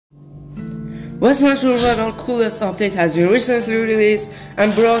Westland Survival coolest update has been recently released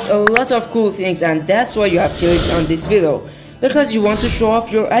and brought a lot of cool things, and that's why you have clicked on this video, because you want to show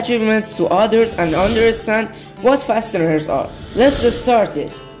off your achievements to others and understand what fasteners are. Let's get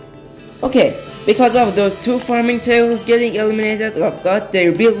started. Okay, because of those two farming tables getting eliminated, I've got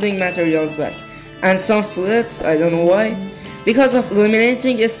their building materials back. And some fillets, I don't know why. Because of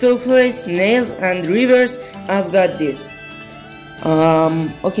eliminating a steel place, nails and rivers, I've got this.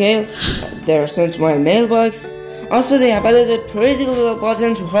 Okay, they're sent to my mailbox. Also, they have added a pretty little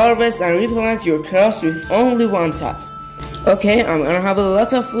button to harvest and replant your crops with only one tap. Okay, I'm gonna have a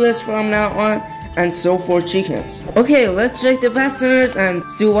lot of fillets from now on, and so for chickens. Okay, let's check the fasteners and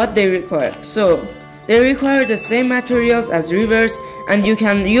see what they require. So, they require the same materials as rivers, and you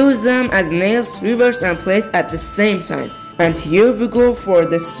can use them as nails, rivers and plates at the same time. And here we go for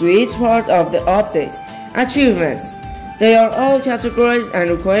the sweet part of the update, achievements. They are all categorized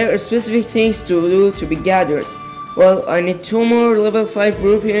and require specific things to do to be gathered. Well, I need 2 more level 5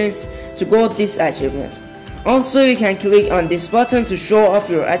 blueprints to go this achievement. Also, you can click on this button to show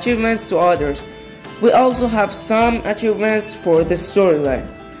off your achievements to others. We also have some achievements for the storyline.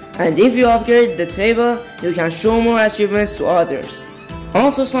 And if you upgrade the table, you can show more achievements to others.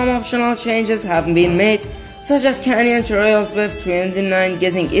 Also, some optional changes have been made, such as Canyon Trails with 29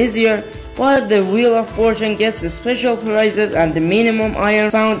 getting easier, while the Wheel of Fortune gets special prizes and the minimum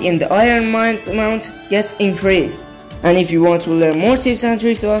iron found in the iron mines amount gets increased. And if you want to learn more tips and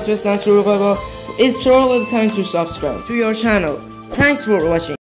tricks about Westland Survival, it's probably time to subscribe to your channel. Thanks for watching.